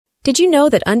Did you know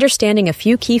that understanding a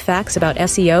few key facts about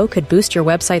SEO could boost your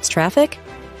website's traffic?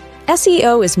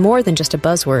 SEO is more than just a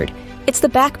buzzword. It's the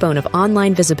backbone of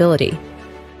online visibility.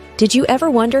 Did you ever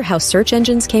wonder how search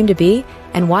engines came to be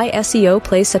and why SEO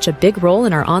plays such a big role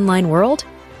in our online world?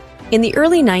 In the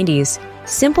early 90s,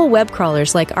 simple web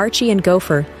crawlers like Archie and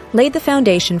Gopher laid the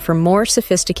foundation for more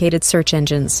sophisticated search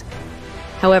engines.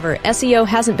 However, SEO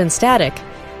hasn't been static.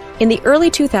 In the early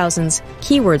 2000s,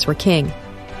 keywords were king.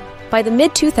 By the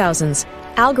mid-2000s,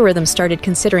 algorithms started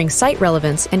considering site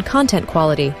relevance and content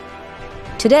quality.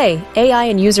 Today, AI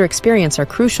and user experience are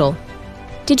crucial.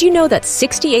 Did you know that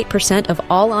 68% of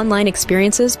all online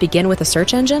experiences begin with a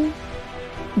search engine?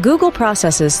 Google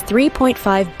processes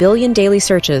 3.5 billion daily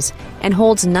searches and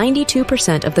holds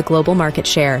 92% of the global market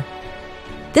share.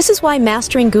 This is why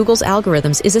mastering Google's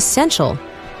algorithms is essential.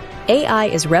 AI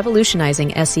is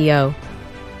revolutionizing SEO.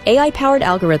 AI-powered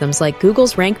algorithms like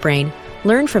Google's RankBrain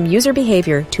learn from user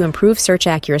behavior to improve search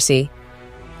accuracy.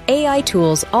 AI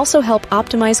tools also help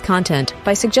optimize content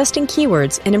by suggesting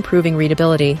keywords and improving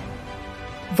readability.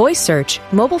 Voice search,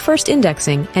 mobile-first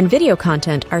indexing, and video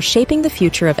content are shaping the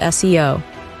future of SEO.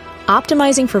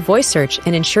 Optimizing for voice search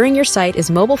and ensuring your site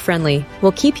is mobile-friendly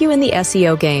will keep you in the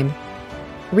SEO game.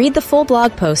 Read the full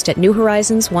blog post at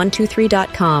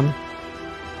newhorizons123.com.